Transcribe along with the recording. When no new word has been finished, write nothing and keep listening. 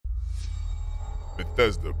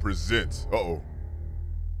Bethesda presents. Uh-oh.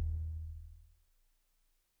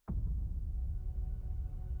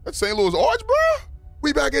 That's St. Louis Arch, bro?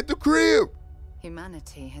 We back at the crib.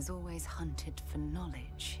 Humanity has always hunted for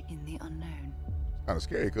knowledge in the unknown. Kind of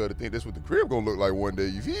scary, cuz, to think that's what the crib gonna look like one day,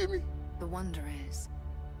 you feel me? The wonder is,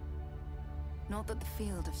 not that the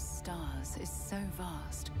field of stars is so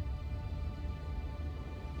vast,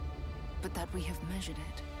 but that we have measured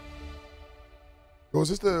it. Yo, is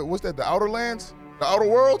this the, what's that, the Outer Lands? The Outer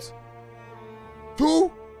Worlds?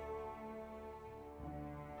 2?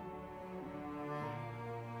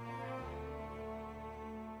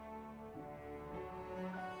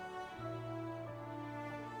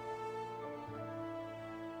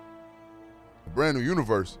 A brand new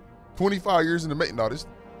universe. 25 years in the making. No, this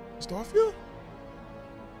Starfield?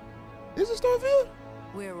 Is it Starfield?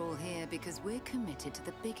 We're all here because we're committed to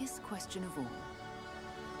the biggest question of all.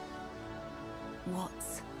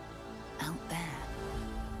 What's out there?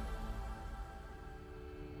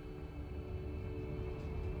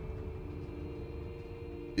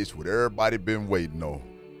 It's what everybody been waiting on.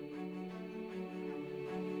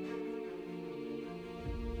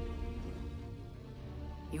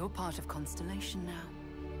 You're part of Constellation now.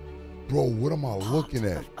 Bro, what am I looking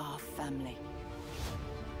at? Part of our family.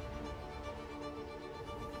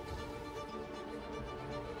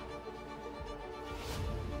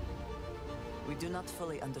 We do not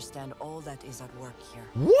fully understand all that is at work here.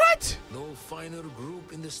 What? No finer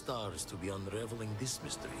group in the stars to be unraveling this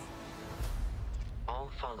mystery.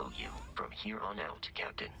 I'll follow you from here on out,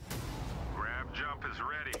 Captain. Grab jump is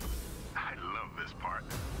ready. I love this part.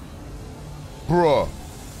 Bruh.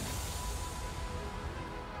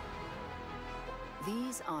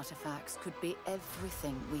 These artifacts could be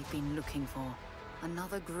everything we've been looking for.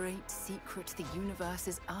 Another great secret the universe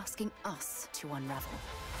is asking us to unravel.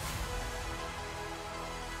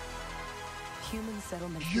 Human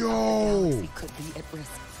settlement Yo! throughout the galaxy could be at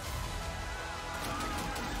risk.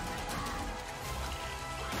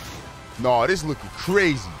 Nah, this looking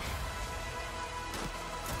crazy.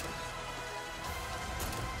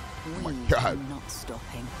 We my God. are not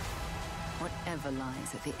stopping. Whatever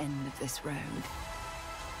lies at the end of this road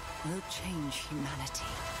will change humanity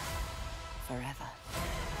forever.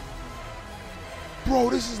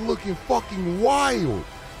 Bro, this is looking fucking wild.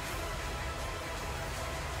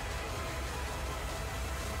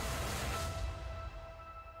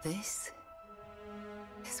 This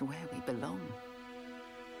is where we belong.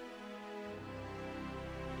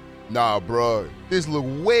 Nah, bro. This look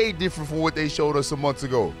way different from what they showed us a month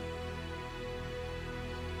ago.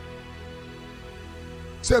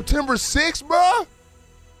 September 6th, bro?